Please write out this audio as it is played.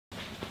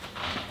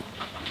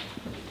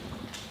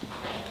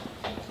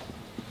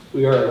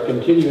We are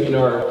continuing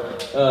our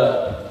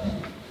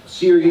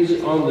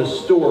series on the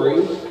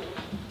story,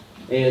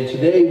 and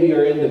today we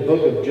are in the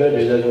book of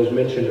Judges, as was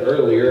mentioned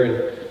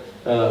earlier.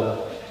 And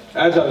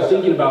as I was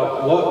thinking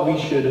about what we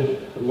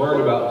should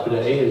learn about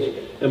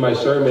today in my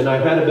sermon, I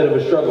had a bit of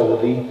a struggle.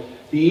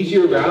 The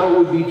easier route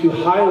would be to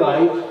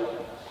highlight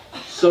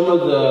some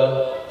of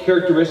the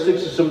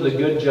characteristics of some of the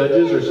good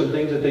judges or some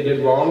things that they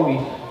did wrong.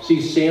 We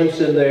see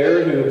Samson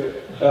there, who,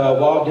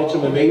 while did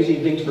some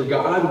amazing things for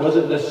God,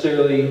 wasn't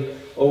necessarily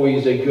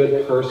always a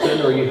good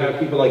person. Or you have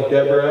people like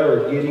Deborah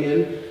or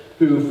Gideon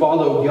who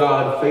followed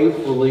God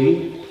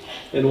faithfully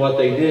in what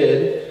they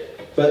did.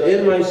 But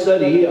in my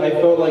study, I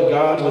felt like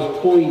God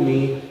was pulling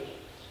me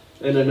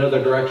in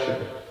another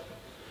direction.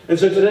 And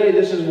so today,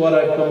 this is what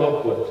I've come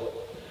up with.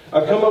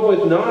 I've come up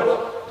with not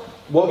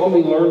what can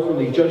we learn from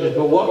these judges,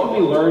 but what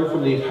can we learn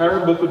from the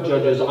entire book of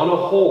Judges on a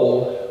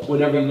whole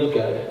whenever you look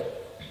at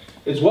it.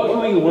 It's what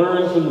can we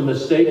learn from the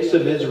mistakes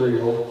of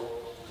Israel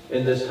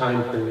in this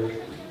time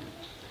period.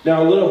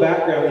 Now, a little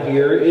background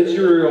here.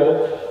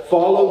 Israel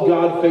followed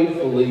God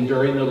faithfully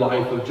during the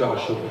life of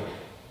Joshua.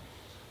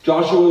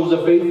 Joshua was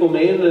a faithful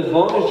man, and as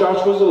long as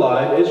Joshua was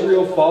alive,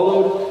 Israel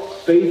followed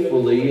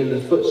faithfully in the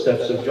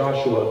footsteps of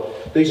Joshua.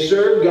 They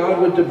served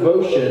God with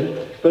devotion,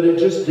 but it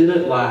just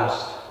didn't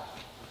last.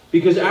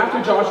 Because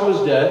after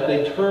Joshua's death,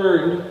 they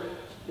turned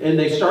and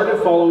they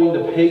started following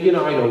the pagan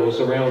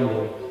idols around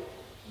them.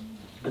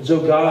 And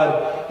so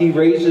God, He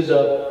raises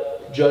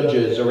up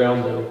judges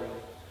around them.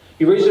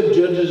 He raised up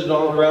judges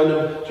around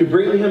them to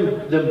bring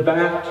them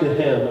back to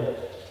Him.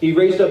 He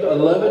raised up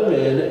 11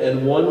 men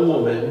and 1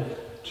 woman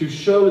to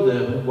show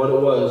them what it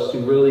was to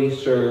really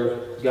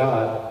serve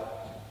God.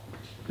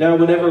 Now,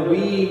 whenever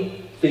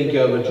we think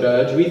of a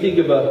judge, we think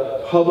of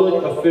a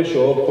public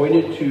official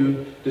appointed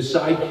to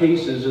decide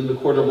cases in the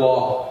court of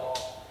law.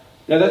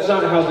 Now, that's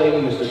not how they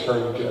used the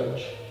term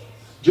judge.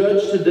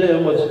 Judge to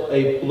them was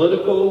a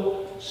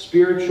political,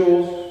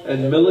 spiritual,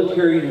 and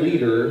military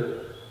leader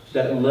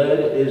that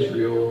led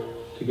Israel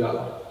to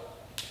God.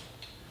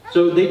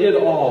 So they did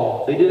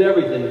all. They did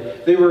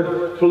everything. They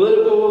were a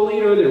political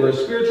leader, they were a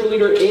spiritual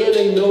leader, and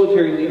a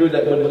military leader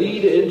that would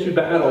lead into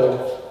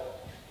battle,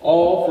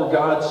 all for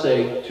God's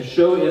sake, to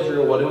show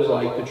Israel what it was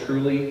like to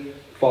truly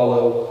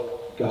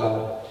follow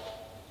God.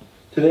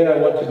 Today I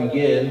want to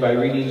begin by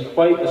reading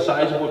quite a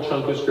sizable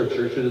chunk of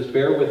Scripture, so just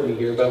bear with me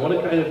here, but I want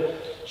to kind of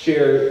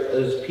share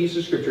a piece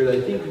of Scripture that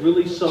I think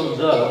really sums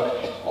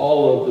up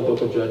all of the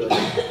book of Judges.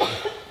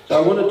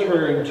 So I want to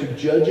turn to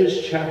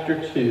Judges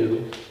chapter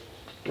 2.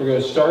 We're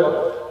going to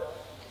start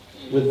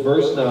with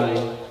verse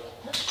 9,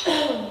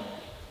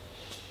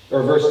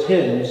 or verse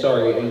 10,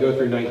 sorry, and go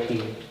through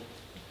 19.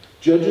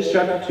 Judges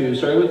chapter 2,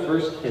 starting with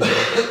verse 10,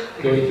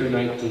 going through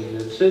 19.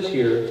 And it says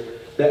here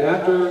that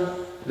after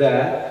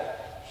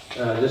that,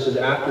 this is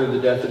after the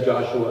death of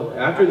Joshua,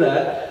 after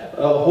that,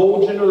 a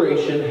whole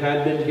generation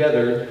had been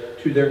gathered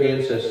to their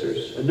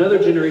ancestors. Another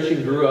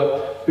generation grew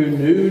up who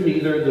knew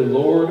neither the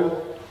Lord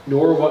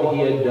nor what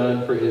He had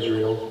done for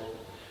Israel.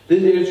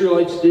 Then the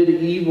Israelites did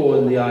evil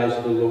in the eyes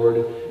of the Lord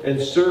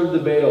and served the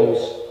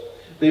Baals.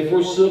 They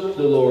forsook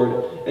the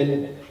Lord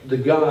and the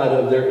God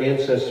of their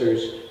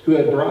ancestors who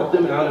had brought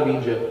them out of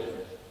Egypt.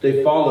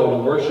 They followed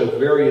and worshipped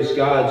various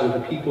gods of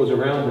the peoples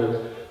around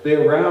them. They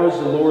aroused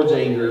the Lord's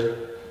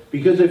anger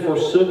because they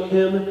forsook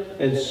Him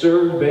and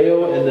served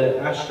Baal and the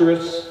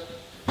Ashtoreths.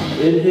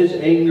 In His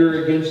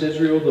anger against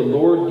Israel, the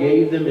Lord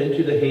gave them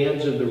into the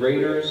hands of the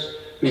raiders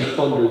who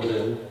plundered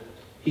them.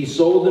 He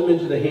sold them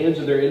into the hands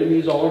of their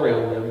enemies all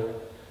around them,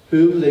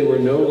 whom they were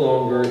no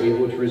longer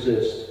able to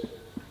resist.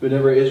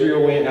 Whenever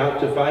Israel went out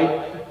to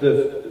fight,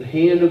 the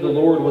hand of the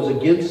Lord was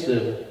against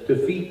them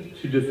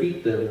to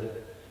defeat them.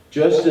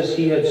 Just as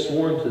He had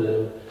sworn to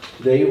them,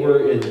 they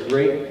were in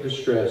great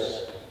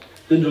distress.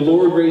 Then the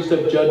Lord raised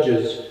up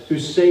judges who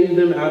saved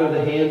them out of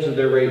the hands of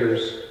their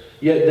raiders.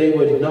 Yet they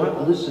would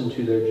not listen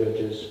to their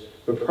judges,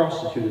 but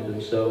prostituted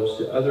themselves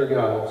to other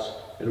gods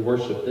and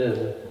worshipped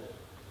them.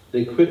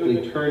 They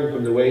quickly turned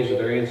from the ways of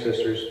their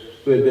ancestors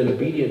who had been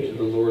obedient to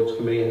the Lord's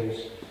commands.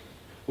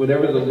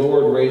 Whenever the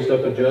Lord raised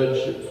up a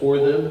judge for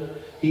them,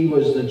 He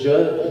was the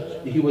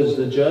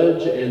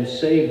judge and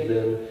saved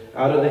them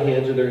out of the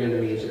hands of their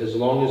enemies as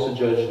long as the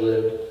judge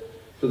lived.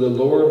 For the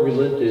Lord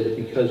relented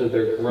because of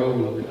their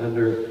groaning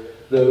under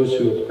those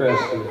who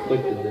oppressed and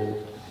afflicted them.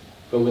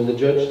 But when the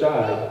judge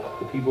died,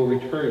 the people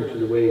returned to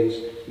the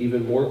ways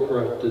even more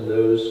corrupt than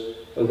those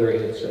of their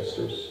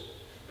ancestors,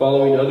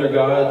 following other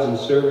gods and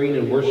serving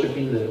and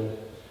worshiping them.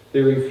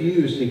 They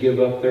refused to give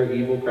up their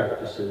evil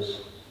practices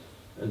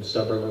and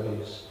stubborn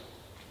ways.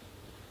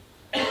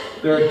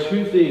 There are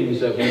 2 things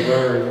that we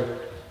learn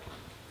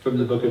from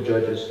the book of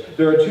Judges.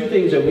 There are 2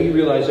 things that we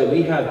realize, that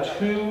we have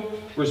 2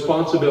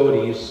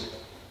 responsibilities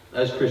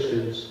as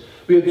Christians.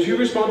 We have 2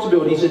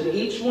 responsibilities, and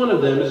each one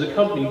of them is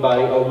accompanied by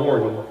a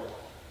warning.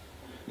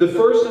 The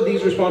first of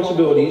these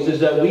responsibilities is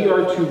that we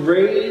are to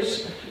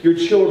raise your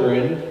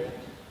children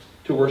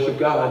to worship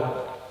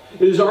God.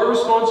 It is our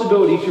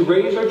responsibility to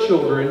raise our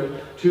children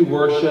to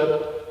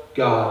worship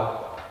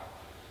God.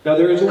 Now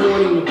there is a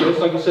warning with this.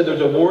 Like I said,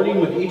 there's a warning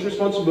with each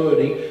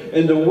responsibility.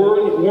 And the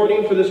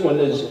warning for this one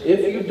is,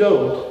 if you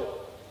don't,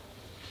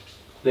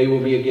 they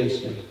will be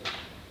against me.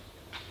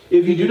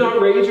 If you do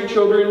not raise your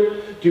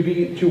children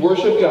to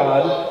worship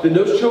God, then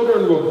those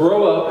children will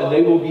grow up and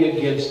they will be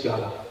against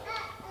God.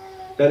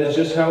 That is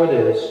just how it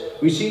is.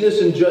 We see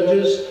this in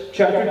Judges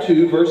chapter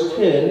 2, verse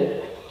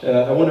 10.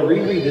 I want to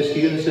reread this to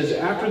you. And it says,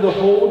 after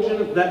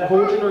that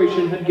whole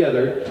generation had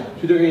gathered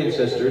to their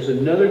ancestors,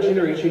 another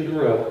generation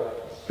grew up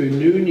who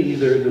knew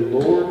neither the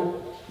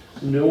Lord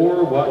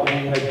nor what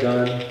he had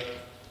done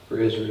for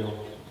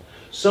Israel.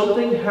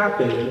 Something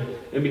happened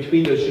in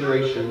between those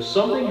generations.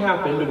 Something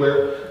happened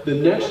where the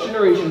next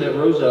generation that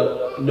rose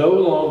up no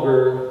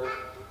longer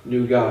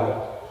knew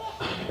God.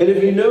 And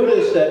if you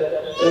notice that,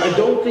 I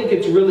don't think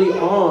it's really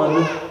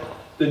on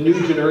the new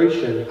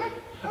generation.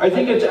 I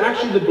think it's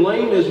actually, the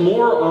blame is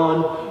more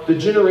on the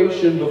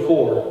generation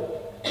before.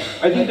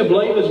 I think the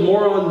blame is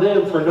more on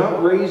them for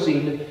not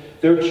raising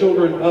their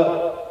children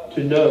up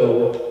to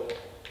know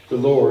the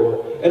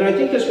Lord. And I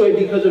think this way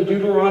because of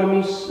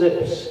Deuteronomy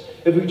 6.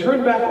 If we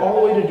turn back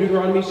all the way to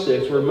Deuteronomy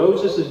 6, where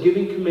Moses is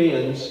giving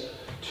commands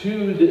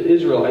to the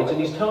Israelites, and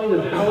he's telling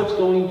them how it's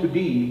going to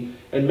be,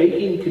 and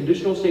making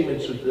conditional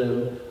statements with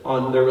them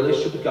on their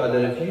relationship with God,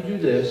 that if you do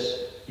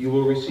this, you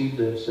will receive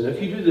this. And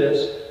if you do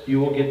this, you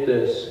will get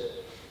this.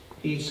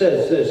 He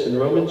says this in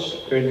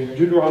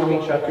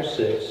Deuteronomy chapter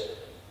 6,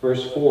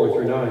 verse 4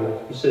 through 9.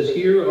 He says,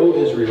 "Hear, O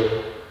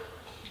Israel,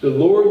 the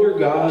Lord your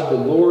God, the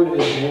Lord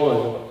is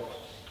one.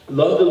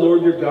 Love the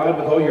Lord your God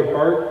with all your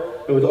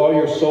heart, and with all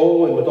your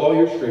soul, and with all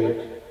your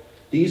strength.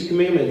 These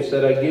commandments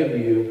that I give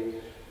you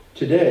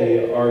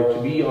today are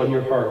to be on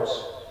your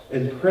hearts.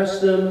 And press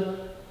them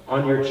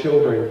on your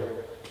children.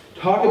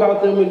 Talk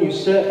about them when you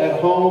sit at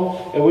home,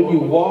 and when you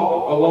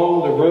walk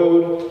along the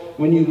road,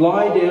 when you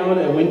lie down,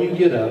 and when you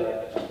get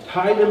up.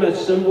 Tie them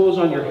as symbols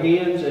on your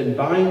hands, and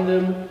bind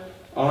them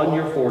on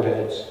your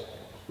foreheads.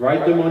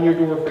 Write them on your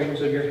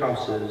doorframes of your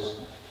houses,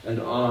 and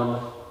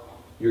on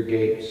your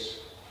gates."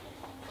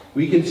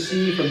 We can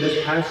see from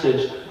this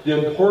passage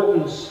the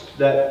importance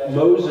that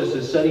Moses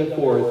is setting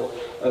forth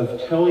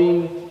of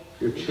telling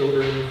your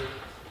children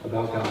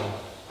about God.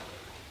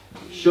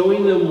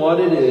 Showing them what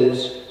it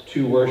is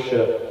to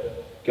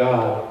worship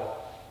God.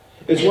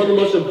 It's one of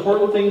the most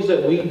important things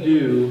that we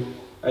do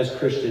as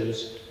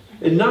Christians.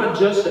 And not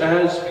just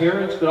as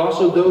parents, but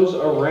also those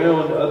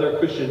around other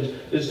Christians,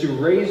 is to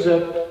raise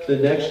up the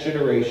next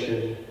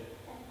generation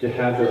to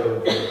have their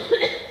own faith.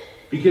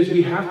 Because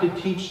we have to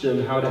teach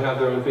them how to have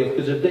their own faith.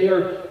 Because if they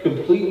are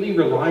completely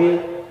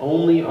reliant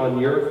only on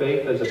your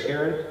faith as a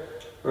parent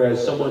or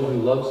as someone who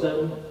loves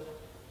them,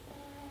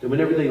 then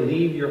whenever they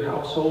leave your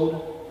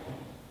household,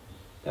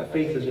 that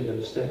faith isn't going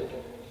to stick.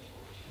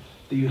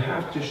 You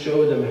have to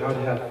show them how to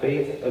have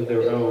faith of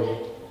their own.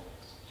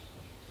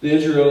 The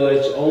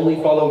Israelites only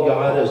followed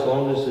God as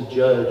long as the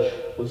judge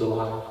was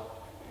alive.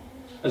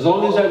 As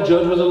long as that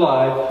judge was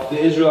alive, the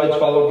Israelites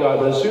followed God.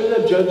 But as soon as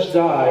that judge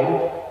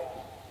died,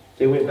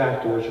 they went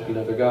back to worshiping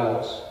other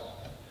gods.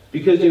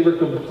 Because they were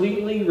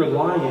completely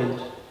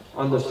reliant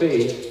on the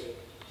faith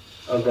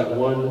of that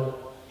one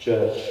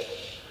judge.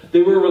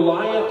 They were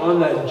reliant on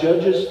that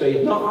judge's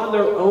faith, not on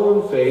their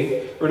own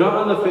faith, or not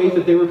on the faith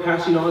that they were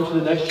passing on to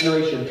the next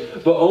generation,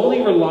 but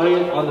only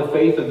reliant on the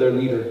faith of their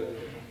leader.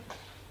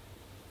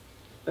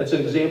 That's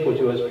an example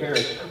to us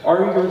parents. Are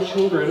your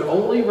children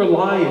only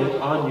reliant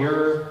on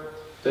your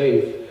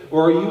faith?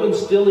 Or are you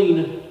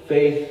instilling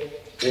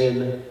faith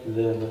in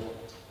them?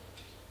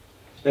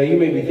 Now you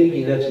may be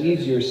thinking that's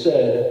easier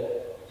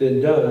said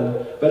than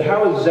done, but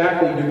how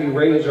exactly do we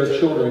raise our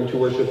children to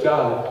worship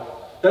God?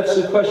 That's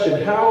the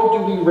question. How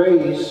do we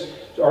raise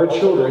our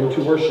children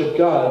to worship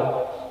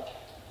God?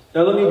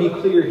 Now let me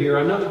be clear here.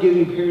 I'm not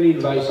giving parenting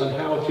advice on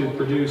how to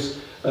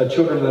produce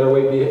children that are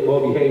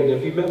well behaved.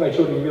 If you've met my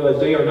children, you realize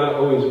they are not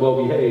always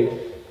well behaved.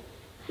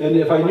 And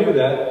if I knew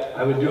that,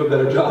 I would do a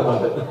better job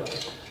of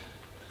it.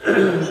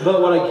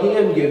 But what I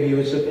can give you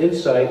is some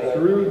insight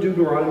through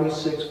Deuteronomy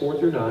 6, 4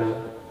 through 9,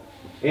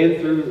 and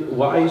through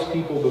wise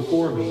people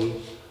before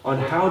me on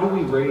how do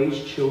we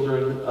raise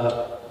children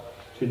up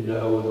to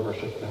know and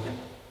worship God.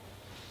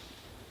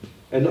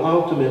 And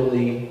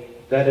ultimately,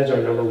 that is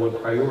our number one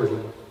priority.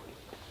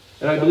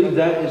 And I believe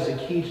that is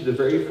the key to the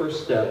very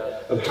first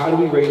step of how do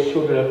we raise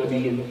children up to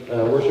be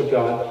worship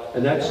God,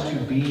 and that's to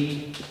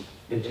be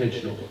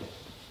intentional.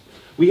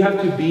 We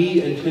have to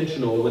be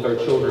intentional with our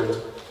children.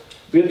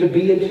 We have to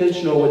be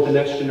intentional with the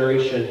next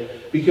generation,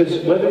 because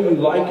whether you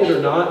like it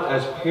or not,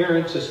 as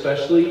parents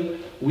especially,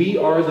 we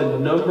are the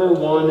number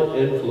one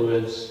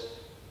influence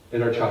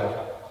in our child.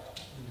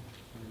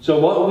 So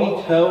what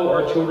we tell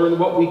our children,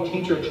 what we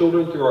teach our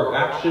children through our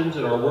actions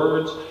and our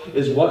words,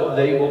 is what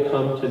they will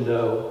come to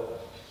know.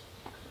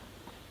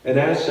 And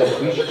as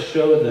such, we should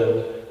show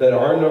them that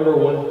our number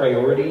one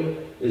priority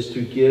is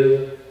to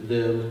give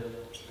them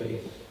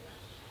faith.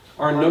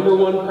 Our number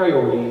one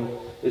priority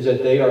is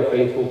that they are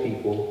faithful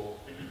people.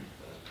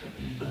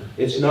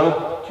 It's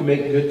not to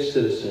make good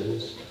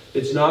citizens,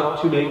 It's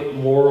not to make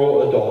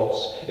moral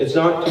adults. It's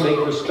not to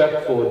make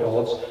respectful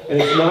adults. And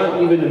it's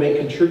not even to make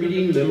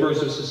contributing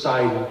members of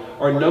society.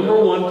 Our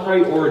number one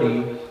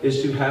priority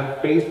is to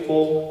have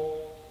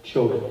faithful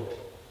children.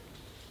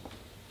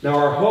 Now,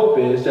 our hope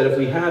is that if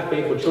we have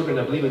faithful children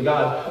that believe in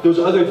God, those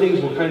other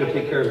things will kind of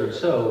take care of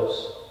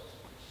themselves.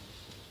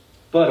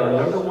 But our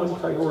number one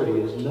priority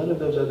is none of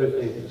those other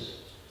things.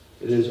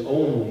 It is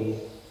only,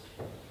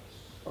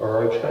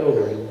 are our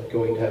children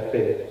going to have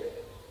faith?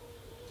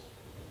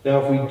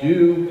 Now, if we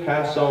do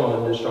pass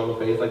on this strong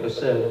faith, like I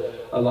said,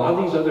 a lot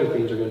of these other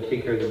things are going to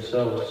take care of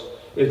themselves.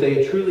 If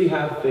they truly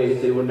have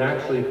faith, they will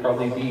naturally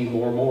probably be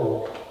more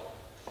moral.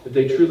 If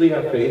they truly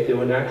have faith, they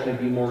will naturally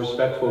be more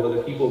respectful of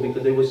other people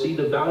because they will see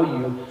the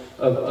value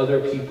of other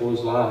people's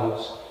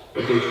lives.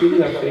 If they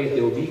truly have faith,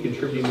 they will be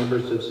contributing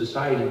members of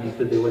society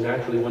because they will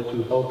naturally want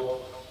to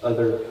help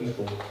other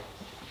people.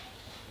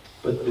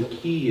 But the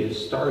key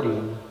is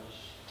starting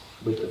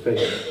with the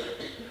faith.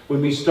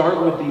 When we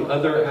start with the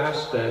other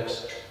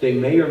aspects, they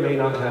may or may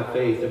not have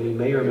faith, and we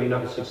may or may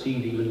not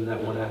succeed even in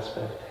that one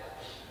aspect.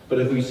 But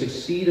if we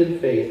succeed in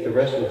faith, the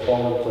rest will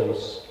fall in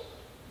place.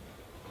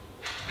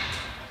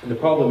 And the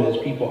problem is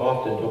people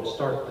often don't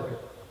start there.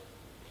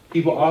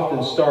 People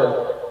often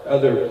start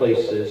other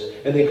places,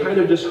 and they kind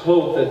of just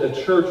hope that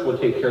the church will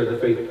take care of the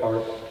faith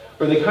part.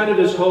 Or they kind of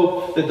just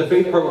hope that the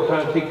faith part will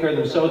kind of take care of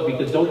themselves,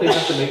 because don't they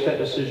have to make that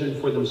decision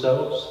for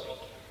themselves?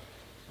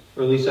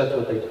 Or at least that's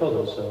what they tell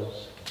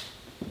themselves.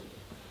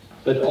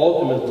 But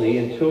ultimately,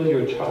 until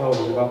your child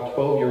is about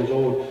 12 years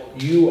old,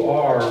 you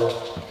are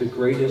the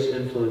greatest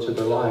influence of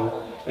their life.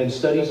 And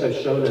studies have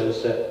shown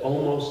us that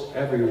almost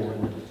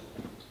everyone,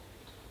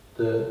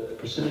 the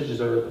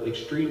percentages are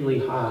extremely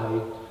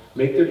high,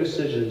 make their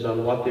decisions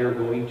on what they're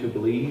going to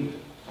believe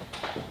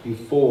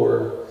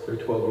before they're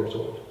 12 years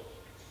old.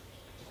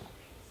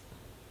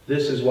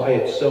 This is why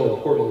it's so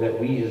important that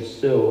we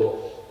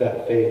instill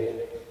that faith.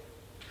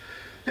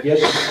 Yes,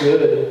 it's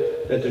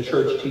good that the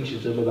church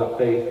teaches them about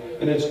faith.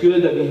 And it's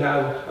good that we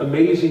have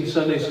amazing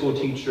Sunday school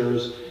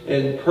teachers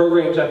and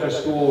programs after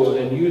school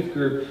and youth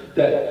group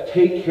that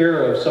take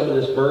care of some of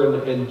this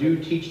burden and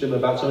do teach them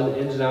about some of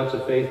the ins and outs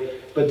of faith.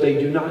 But they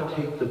do not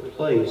take the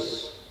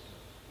place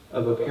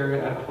of a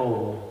parent at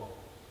home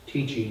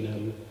teaching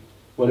them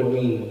what it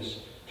means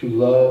to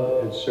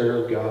love and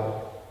serve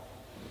God.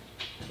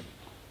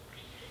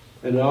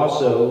 And it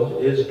also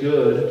is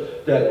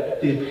good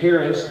that the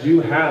parents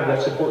do have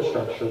that support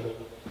structure.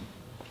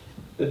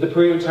 That the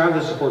parents have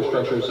the support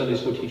structure of Sunday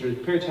school teachers.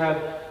 The parents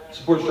have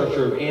support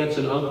structure of aunts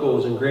and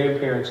uncles and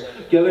grandparents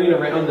gathering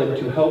around them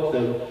to help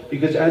them.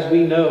 Because as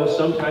we know,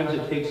 sometimes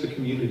it takes a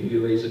community to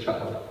raise a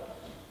child.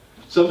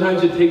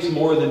 Sometimes it takes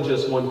more than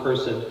just one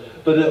person.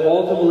 But it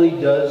ultimately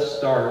does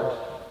start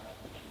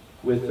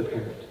with the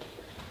parent.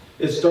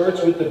 It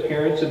starts with the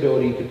parent's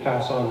ability to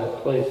pass on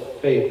that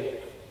faith.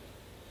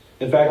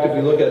 In fact, if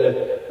we look at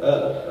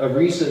a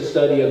recent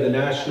study of the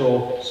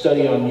National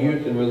Study on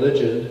Youth and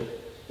Religion,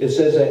 it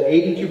says that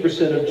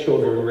 82% of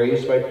children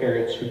raised by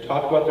parents who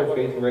talk about their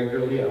faith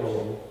regularly at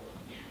home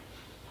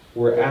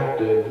were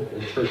active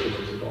in churches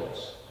as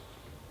adults.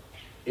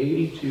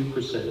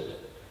 82%.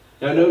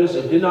 Now notice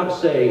it did not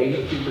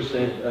say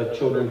 82% of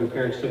children whose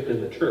parents took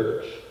them to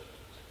church.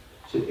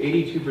 It said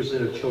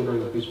 82% of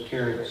children whose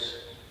parents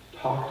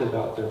talked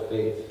about their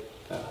faith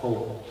at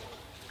home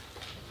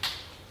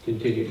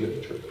continue to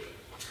go to church.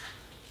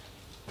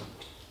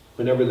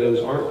 Whenever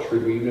those aren't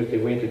true, even if they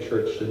went to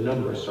church, the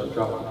numbers start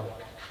dropping.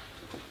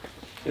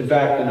 In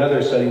fact,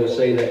 another study will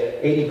say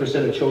that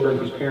 80% of children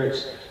whose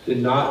parents did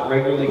not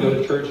regularly go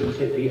to church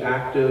and be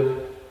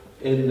active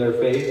in their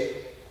faith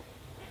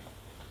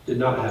did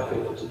not have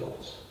faith as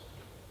adults.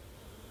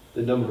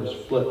 The numbers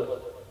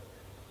flip.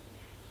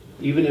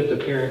 Even if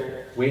the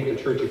parent went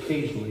to church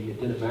occasionally,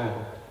 it didn't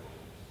matter.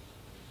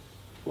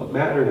 What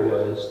mattered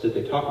was, did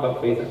they talk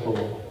about faith at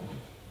home?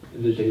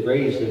 And did they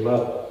raise them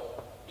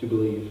up to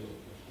believe?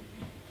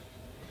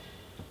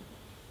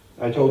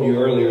 I told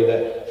you earlier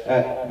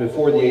that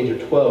before the age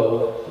of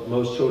 12,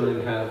 most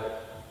children have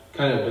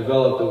kind of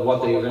developed of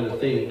what they are going to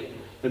think.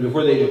 And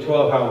before the age of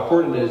 12, how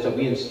important it is that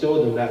we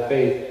instill them that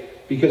faith.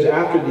 Because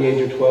after the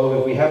age of 12,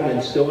 if we haven't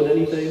instilled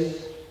anything,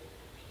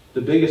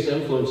 the biggest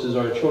influences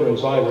on our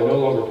children's lives are no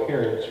longer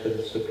parents, but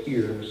it's the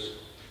peers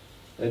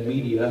and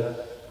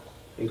media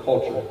and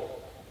culture.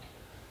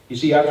 You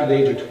see, after the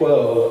age of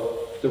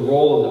 12, the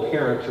role of the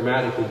parent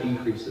dramatically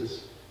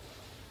decreases.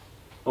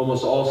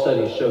 Almost all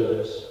studies show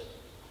this.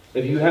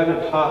 If you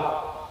haven't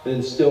taught and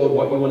instilled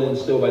what you want to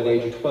instill by the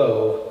age of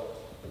 12,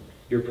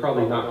 you're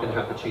probably not going to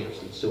have the chance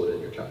to instill it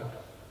in your child.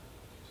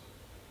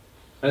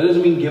 That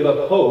doesn't mean give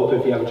up hope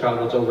if you have a child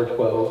that's over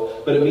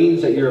 12, but it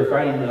means that you're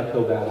fighting an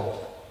uphill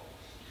battle.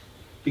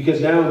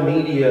 Because now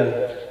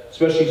media,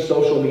 especially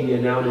social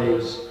media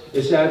nowadays,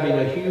 is having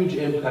a huge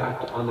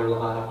impact on their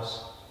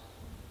lives.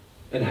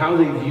 And how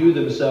they view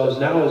themselves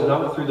now is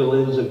not through the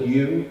lens of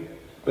you,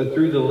 but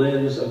through the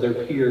lens of their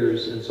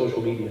peers in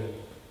social media.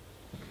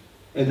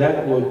 And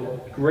that will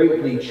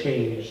greatly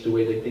change the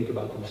way they think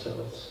about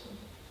themselves.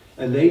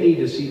 And they need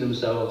to see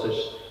themselves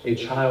a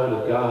child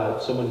of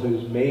God, someone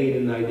who's made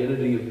in the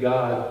identity of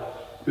God,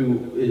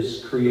 who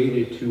is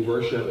created to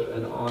worship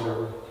and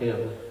honor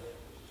him.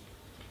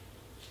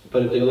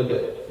 But if they look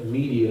at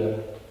media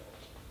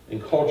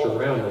and culture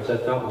around us,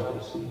 that's not what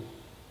they see.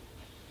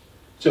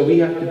 So we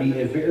have to be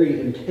very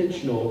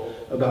intentional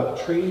about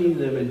training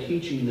them and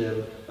teaching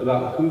them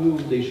about who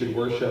they should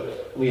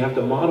worship. We have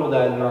to model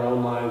that in our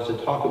own lives and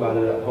talk about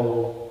it at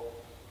home.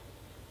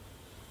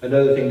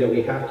 Another thing that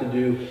we have to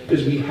do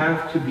is we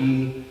have to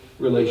be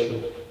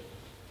relational.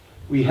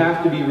 We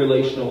have to be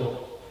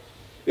relational.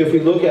 If we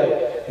look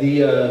at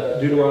the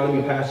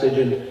Deuteronomy passage,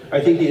 and I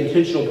think the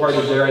intentional part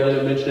is there, I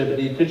didn't mention it, but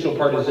the intentional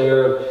part is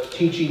there of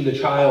teaching the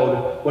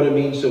child what it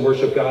means to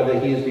worship God,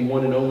 that he is the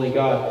one and only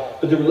God.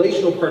 But the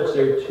relational part's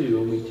there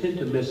too, and we tend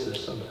to miss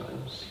this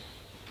sometimes.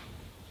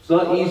 It's a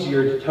lot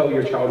easier to tell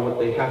your child what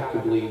they have to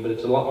believe, but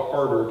it's a lot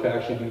harder to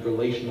actually be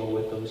relational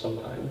with them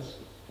sometimes.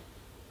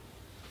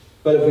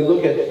 But if we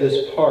look at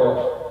this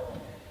part,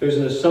 there's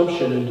an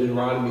assumption in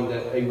Deuteronomy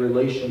that a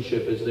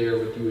relationship is there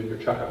with you and your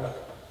child.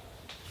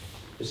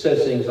 It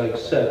says things like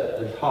sit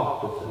and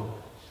talk with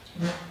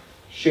them.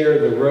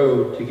 Share the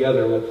road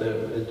together with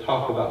them and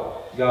talk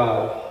about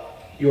God.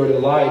 You are to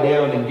lie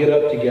down and get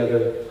up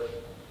together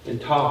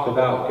and talk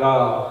about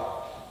God.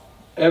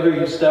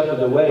 Every step of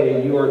the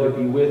way, you are to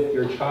be with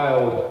your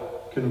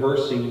child,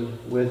 conversing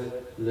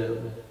with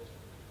them.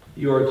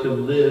 You are to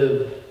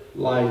live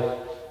life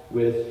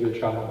with your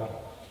child.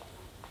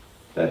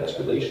 That's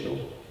relational.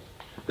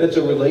 That's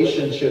a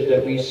relationship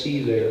that we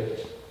see there.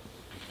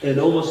 And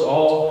almost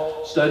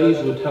all studies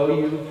will tell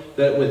you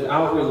that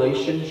without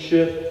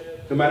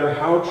relationship, no matter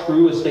how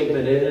true a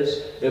statement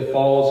is, it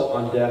falls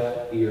on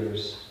deaf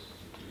ears.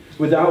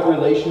 Without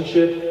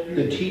relationship,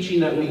 the teaching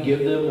that we give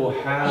them will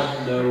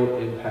have no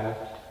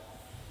impact.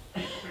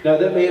 Now,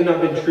 that may have not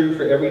been true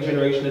for every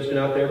generation that's been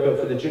out there, but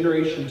for the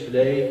generation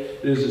today,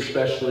 it is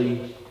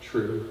especially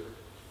true.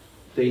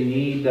 They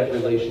need that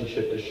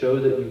relationship to show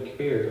that you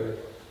care,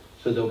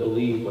 so they'll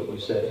believe what you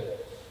say.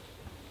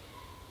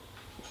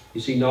 You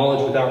see,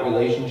 knowledge without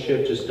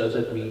relationship just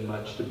doesn't mean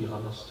much, to be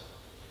honest.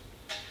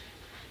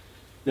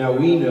 Now,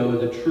 we know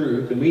the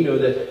truth, and we know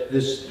that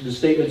the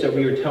statements that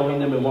we are telling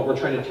them and what we're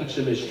trying to teach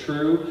them is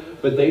true,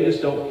 but they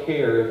just don't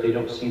care if they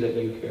don't see that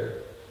you care.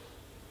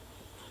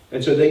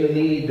 And so they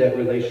need that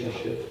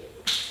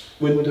relationship.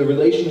 When the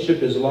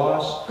relationship is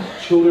lost,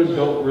 children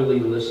don't really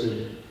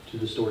listen to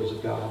the stories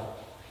of God.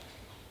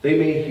 They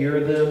may hear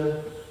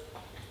them,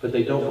 but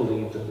they don't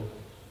believe them.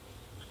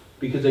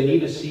 Because they need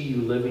to see you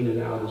living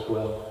it out as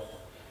well.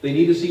 They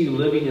need to see you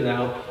living it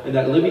out, and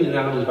that living it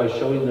out is by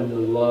showing them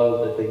the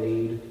love that they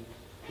need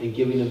and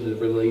giving them the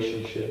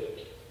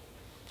relationship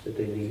that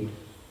they need.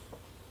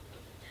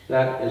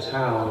 That is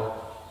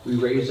how we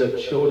raise up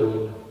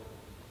children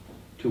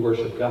to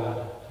worship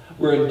God.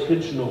 We're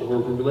intentional, we're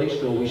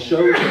relational, we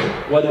show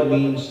them what it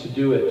means to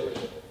do it.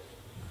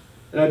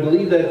 And I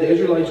believe that if the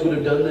Israelites would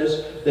have done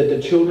this, that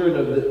the children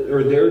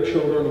their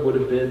children would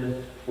have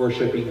been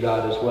worshiping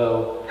God as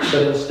well.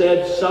 But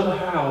instead,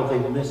 somehow they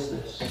missed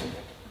this.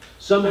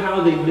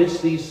 Somehow they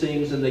missed these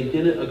things and they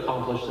didn't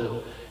accomplish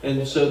them.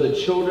 And so the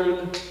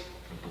children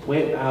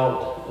went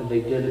out and they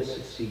didn't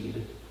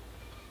succeed.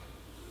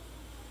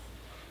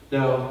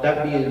 Now,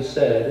 that being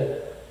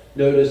said,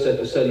 notice that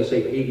the studies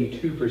say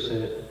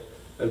 82%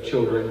 of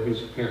children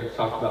whose parents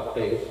talk about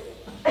faith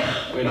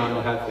went on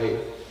to have faith.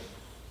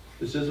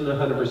 This isn't a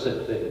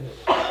 100%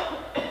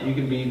 thing. You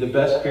can be the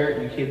best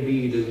parent you can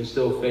be to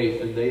instill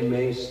faith, and they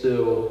may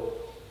still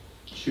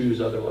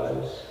choose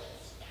otherwise.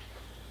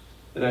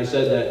 And I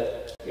said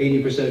that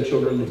 80% of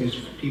children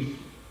whose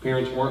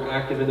parents weren't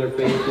active in their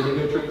faith didn't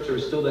go to church. There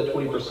was still that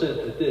 20%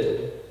 that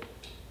did.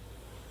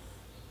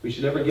 We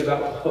should never give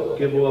up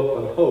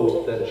on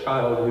hope that a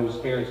child whose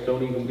parents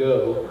don't even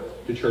go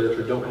to church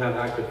or don't have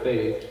active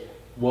faith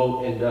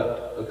won't end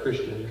up a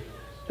Christian.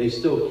 They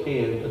still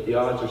can, but the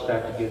odds are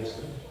stacked against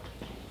them.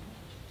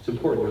 It's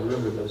important to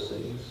remember those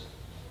things.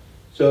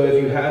 So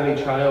if you have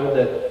a child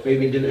that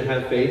maybe didn't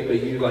have faith,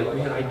 but you're like,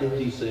 man, I did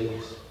these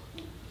things,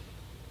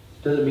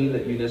 doesn't mean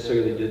that you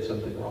necessarily did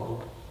something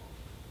wrong.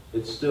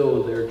 It's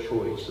still their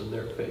choice and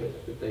their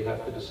faith that they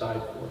have to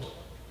decide for.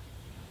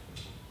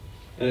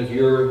 And if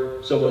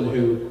you're someone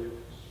who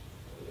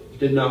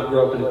did not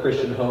grow up in a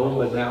Christian home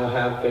but now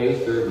have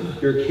faith, or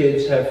your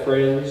kids have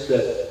friends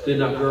that did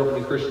not grow up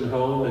in a Christian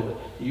home and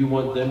you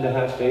want them to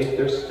have faith,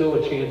 there's still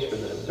a chance for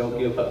them. Don't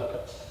give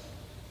up.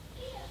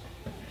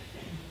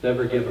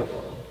 Never give up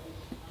on them.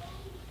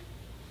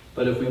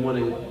 But if we want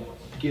to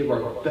give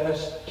our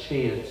best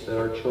chance that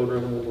our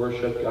children will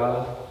worship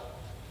God,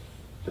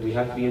 then we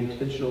have to be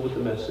intentional with the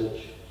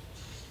message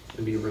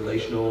and be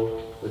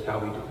relational with how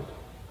we do it.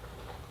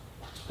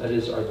 That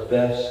is our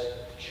best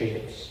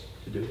chance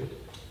to do it.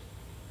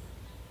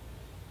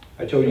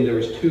 I told you there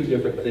was two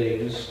different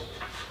things,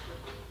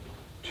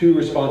 two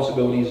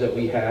responsibilities that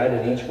we had,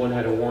 and each one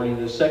had a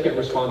warning. The second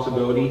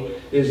responsibility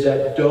is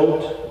that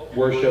don't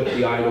worship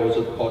the idols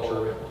of the culture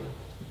around you.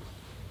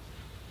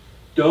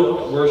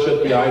 Don't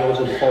worship the idols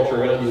of the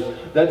culture around you.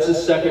 That's the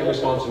second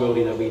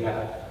responsibility that we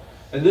have.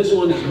 And this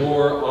one is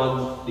more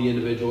on the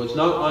individual. It's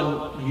not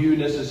on you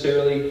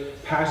necessarily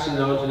passing it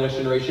on to the next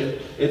generation.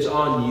 It's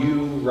on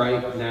you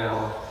right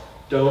now.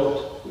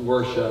 Don't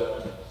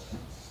worship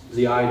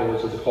the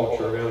idols of the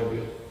culture around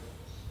you.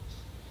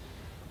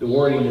 The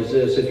warning is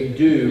this: if you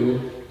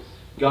do,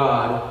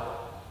 God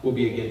will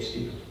be against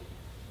you.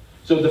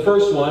 So the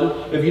first one,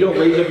 if you don't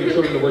raise up your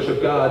children to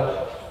worship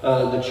God,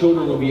 the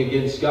children will be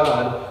against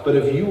God. But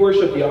if you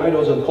worship the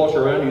idols of the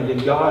culture around you,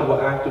 then God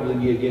will actively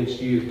be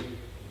against you.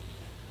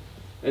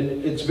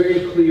 And it's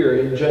very clear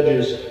in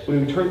Judges,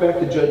 when we turn back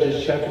to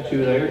Judges chapter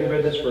 2, and I already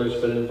read this verse,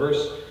 but in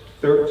verse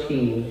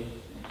 13,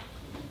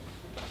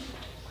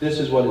 this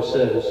is what it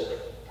says.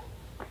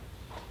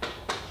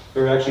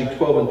 Or actually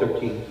 12 and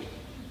 13.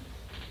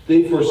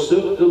 They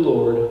forsook the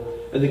Lord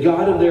and the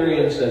God of their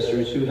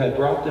ancestors who had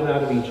brought them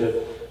out of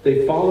Egypt.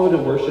 They followed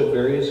and worshipped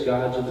various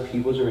gods of the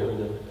peoples around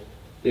them.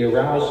 They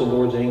aroused the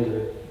Lord's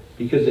anger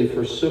because they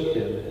forsook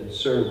him and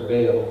served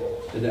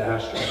Baal and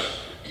Ashtoreth.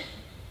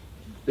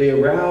 They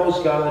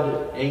aroused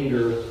God's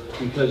anger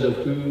because of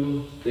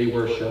who they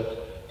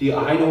worshiped, the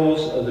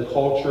idols of the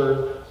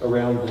culture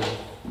around them.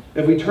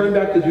 If we turn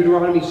back to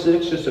Deuteronomy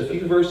 6, just a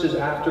few verses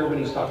after, when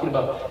he's talking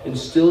about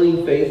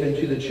instilling faith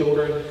into the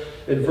children,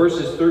 in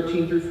verses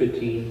 13 through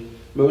 15,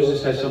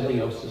 Moses has something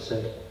else to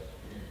say.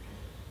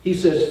 He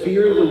says,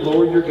 "Fear the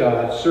Lord your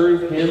God,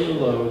 serve him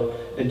alone,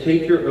 and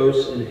take your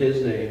oaths in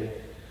his name.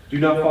 Do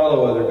not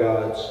follow other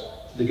gods,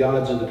 the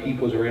gods of the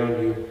peoples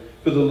around you.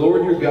 For the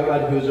Lord your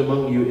God who is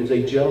among you is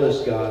a jealous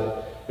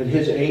God, and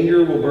his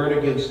anger will burn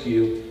against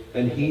you,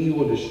 and he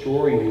will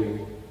destroy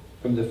you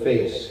from the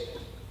face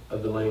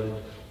of the land."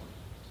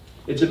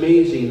 It's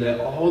amazing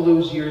that all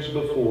those years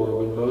before,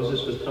 when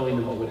Moses was telling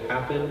them what would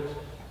happen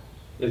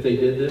if they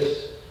did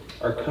this,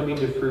 are coming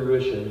to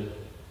fruition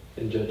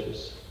in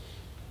Judges.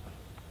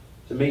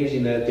 It's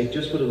amazing that if they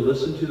just would have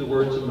listened to the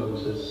words of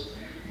Moses,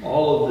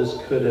 all of this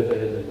could have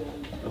been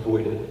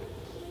avoided.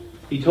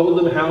 He told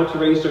them how to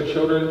raise their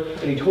children,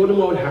 and he told them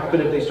what would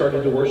happen if they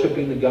started to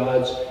worshiping the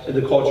gods and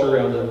the culture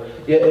around them.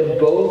 Yet in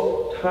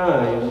both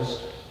times,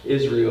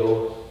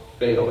 Israel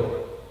failed.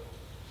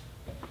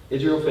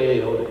 Israel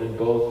failed in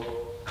both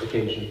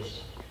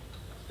occasions.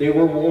 They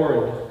were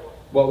warned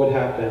what would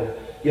happen,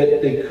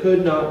 yet they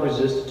could not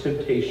resist the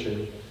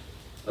temptation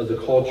of the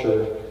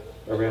culture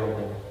around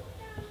them.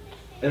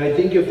 And I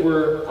think if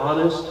we're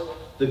honest,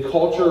 the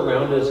culture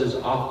around us is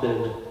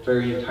often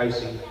very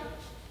enticing.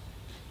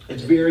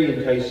 It's very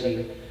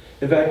enticing.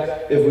 In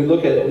fact, if we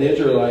look at the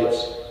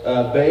Israelites,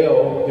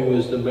 Baal, who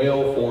is the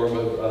male form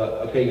of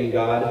a pagan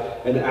god,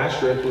 and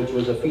Ashtoreth, which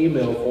was a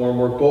female form,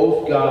 were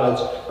both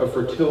gods of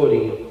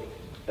fertility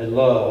and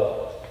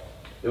love.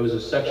 It was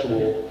a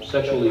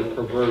sexually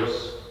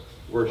perverse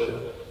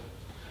worship.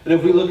 And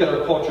if we look at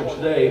our culture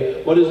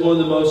today, what is one of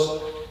the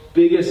most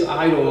biggest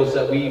idols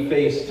that we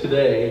face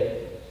today?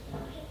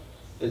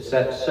 It's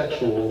that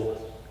sexual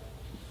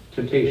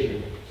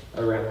temptation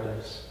around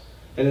us.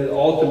 And it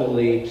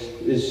ultimately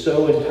is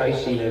so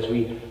enticing as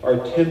we are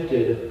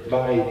tempted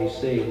by these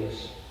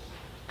things.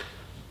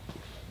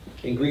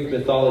 In Greek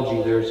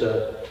mythology, there's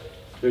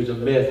a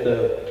myth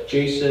of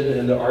Jason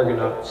and the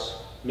Argonauts.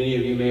 Many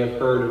of you may have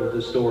heard of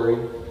the story.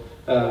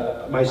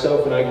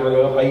 Myself, when I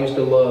grew up, I used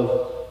to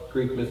love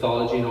Greek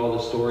mythology and all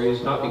the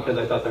stories, not because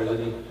I thought there was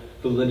any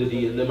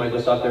validity in them. I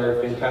just thought they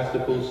were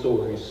fantastical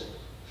stories.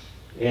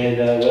 And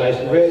when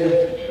I read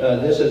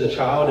this as a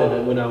child,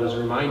 and when I was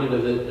reminded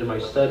of it in my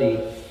study,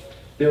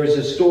 there was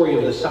this story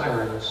of the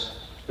sirens.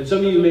 And some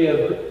of you may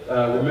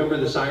have remember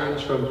the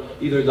sirens from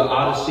either the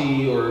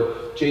Odyssey or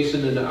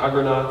Jason and the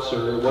Argonauts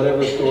or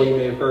whatever story you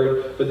may have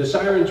heard. But the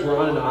sirens were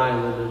on an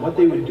island, and what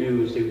they would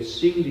do is they would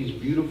sing these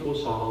beautiful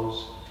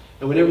songs.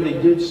 And whenever they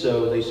did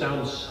so, they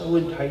sounded so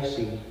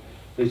enticing.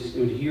 They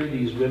would hear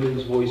these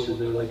women's voices.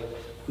 They're like,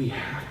 "We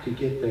have to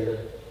get there,"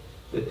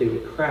 that they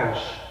would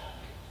crash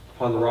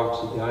upon the rocks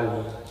of the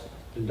island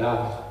and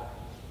die.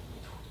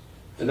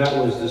 And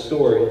that was the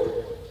story.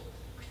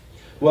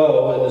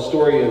 Well, in the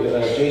story of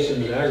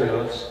Jason and the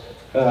Argonauts,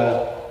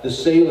 the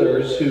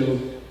sailors who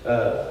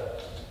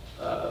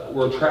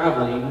were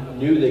traveling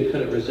knew they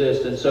couldn't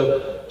resist. And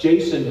so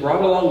Jason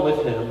brought along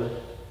with him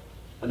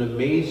an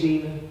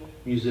amazing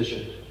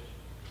musician.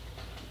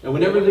 And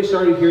whenever they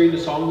started hearing the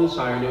song of the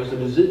siren, it was the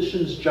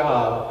musician's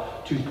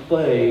job to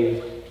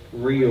play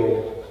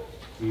real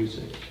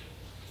music.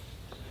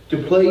 To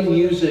play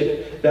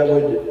music that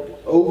would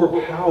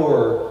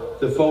overpower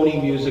the phony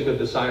music of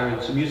the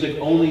sirens, the music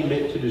only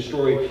meant to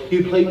destroy. He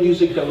would play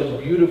music that was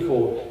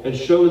beautiful and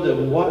show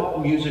them what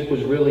music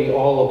was really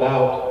all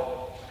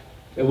about.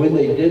 And when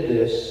they did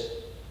this,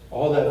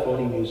 all that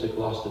phony music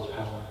lost its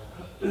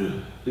power.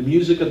 The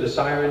music of the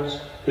sirens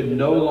could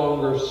no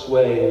longer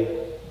sway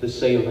the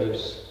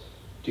sailors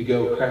to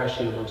go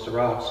crashing amongst the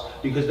rocks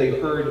because they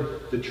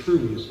heard the true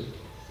music.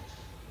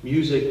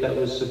 Music that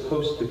was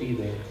supposed to be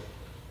there.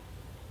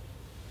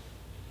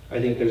 I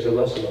think there's a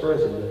lesson for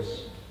us in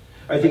this.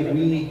 I think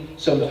we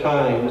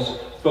sometimes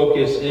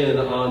focus in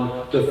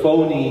on the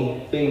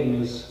phony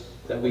things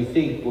that we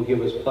think will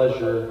give us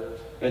pleasure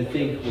and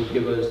think will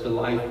give us the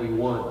life we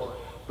want.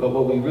 But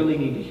what we really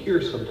need to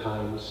hear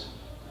sometimes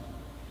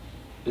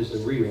is the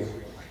real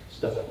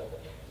stuff.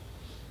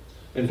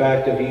 In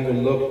fact, if you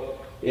even look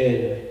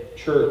in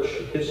church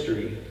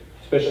history,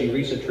 especially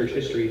recent church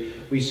history,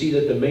 we see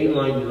that the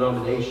mainline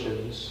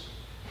denominations,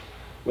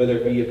 whether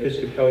it be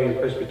Episcopalian,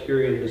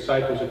 Presbyterian,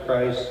 Disciples of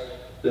Christ,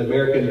 the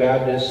American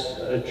Baptist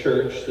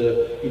Church,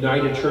 the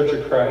United Church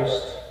of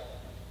Christ,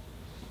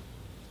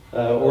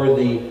 or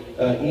the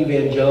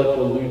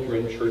evangelical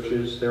Lutheran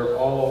churches, they're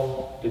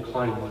all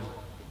declining.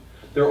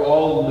 They're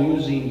all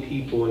losing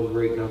people in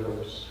great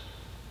numbers.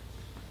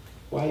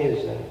 Why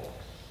is that?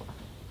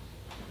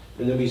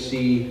 And then we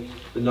see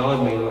the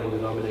non-mainline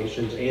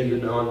denominations and the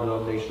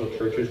non-denominational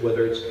churches,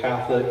 whether it's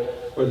Catholic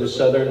or the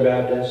Southern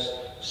Baptist,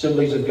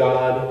 Assemblies of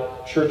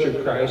God, Church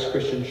of Christ,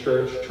 Christian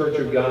Church, Church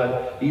of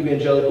God,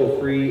 Evangelical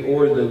Free,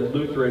 or the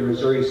Lutheran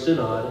Missouri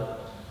Synod.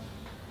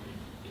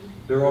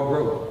 They're all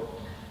growing.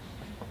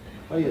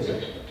 Why is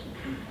that?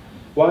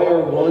 Why are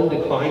one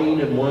declining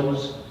and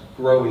one's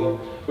growing?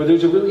 Well,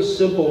 there's a really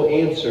simple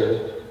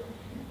answer.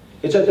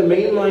 It's that the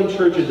mainline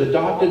churches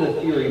adopted a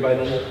theory by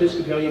an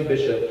Episcopalian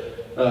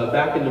bishop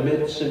back in the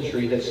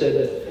mid-century that said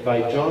that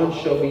by John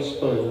Shelby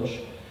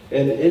Sponge,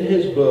 and in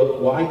his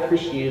book, Why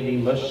Christianity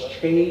Must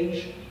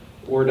Change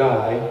or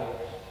Die,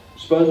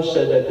 Sponge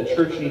said that the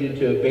church needed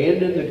to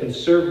abandon the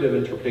conservative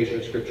interpretation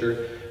of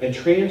Scripture and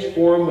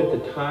transform with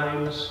the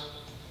times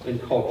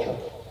and culture.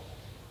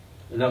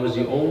 And that was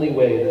the only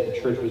way that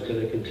the church was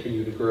going to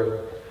continue to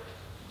grow.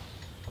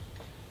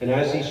 And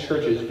as these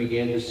churches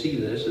began to see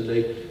this, and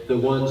the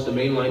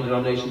mainline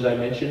denominations I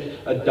mentioned,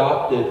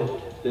 adopted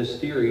this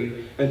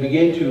theory and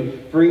began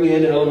to bring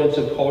in elements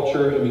of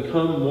culture and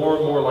become more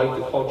and more like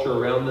the culture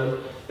around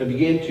them, and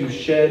began to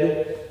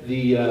shed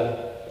the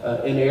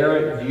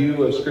inerrant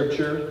view of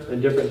Scripture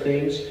and different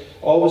things,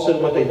 all of a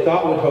sudden what they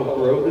thought would help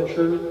grow the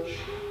church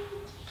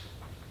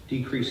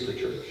decreased the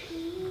church.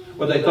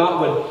 What they thought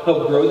would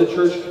help grow the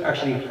church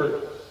actually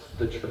hurt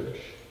the church.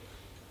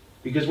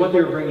 Because what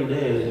they were bringing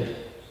in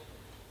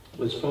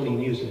was phony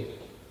music.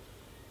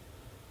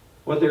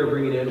 What they were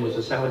bringing in was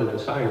the sound of the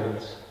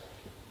sirens.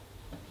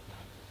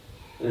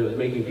 And it was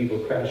making people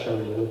crash on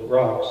the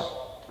rocks.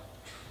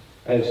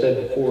 I have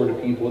said before to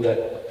people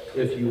that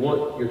if you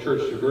want your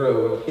church to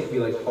grow, it can't be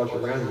like the culture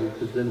around you,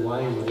 because then why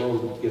in the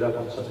world would you get up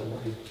on Sunday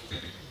morning?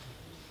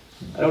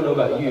 I don't know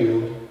about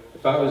you.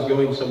 If I was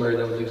going somewhere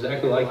that was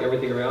exactly like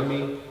everything around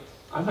me,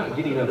 I'm not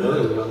getting up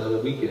early on the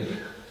weekend.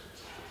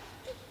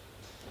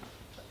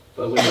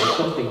 But when there's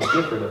something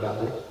different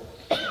about it,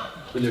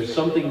 when there's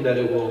something that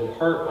it will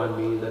impart on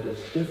me that is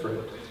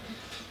different,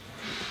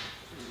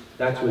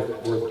 that's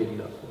worth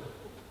getting up for.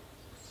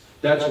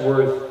 That's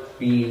worth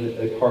being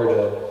a part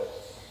of.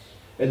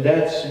 And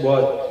that's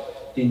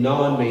what the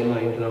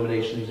non-mainline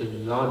denominations and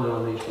the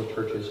non-denominational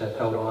churches have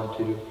held on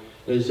to,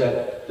 is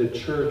that the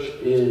church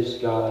is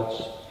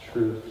God's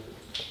truth.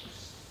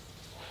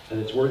 And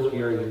it's worth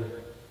hearing.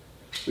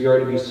 We are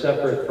to be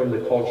separate from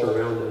the culture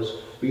around us.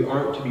 We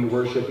aren't to be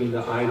worshiping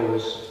the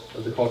idols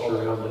of the culture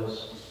around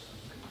us.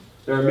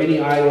 There are many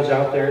idols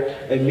out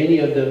there, and many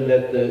of them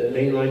that the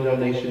mainline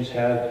denominations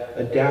have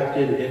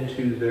adapted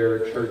into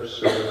their church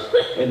service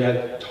and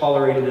have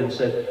tolerated and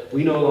said,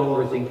 we no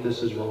longer think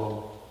this is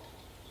wrong.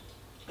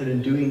 And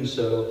in doing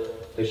so,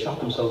 they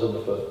shot themselves in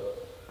the foot.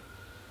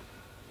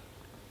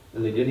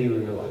 And they didn't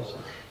even realize it.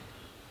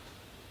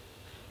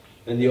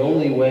 And the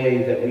only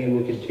way that we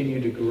will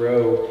continue to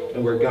grow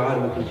and where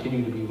God will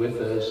continue to be with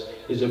us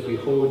is if we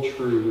hold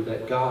true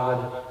that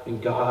God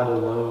and God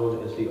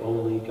alone is the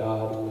only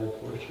God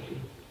worth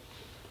worshiping.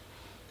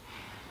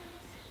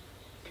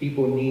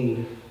 People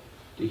need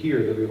to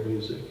hear the real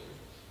music.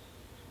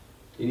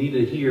 They need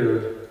to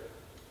hear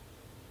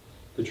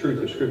the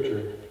truth of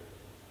Scripture.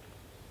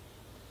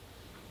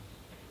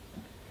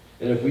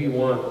 And if we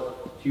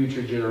want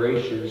future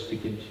generations to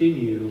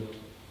continue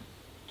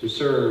to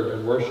serve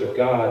and worship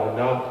God and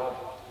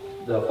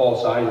not the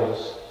false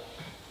idols,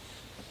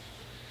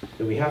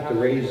 then we have to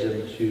raise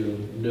them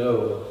to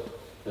know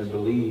and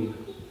believe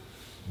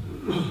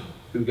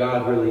who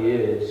God really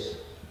is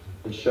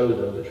and show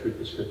them the truth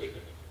of Scripture.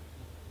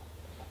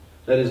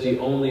 That is the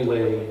only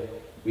way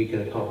we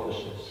can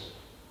accomplish this.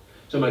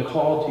 So my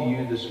call to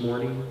you this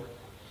morning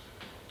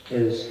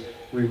is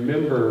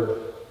remember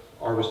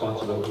our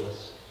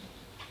responsibilities.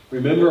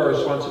 Remember our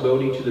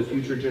responsibility to the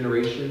future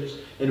generations,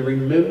 and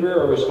remember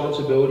our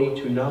responsibility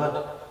to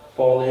not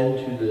fall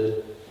into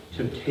the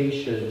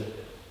temptation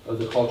of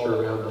the culture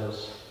around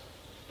us,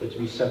 but to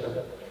be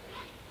separate.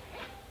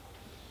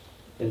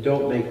 And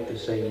don't make the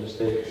same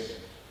mistakes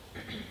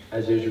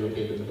as Israel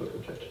did in the book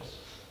of Judges.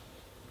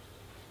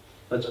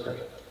 Let's pray.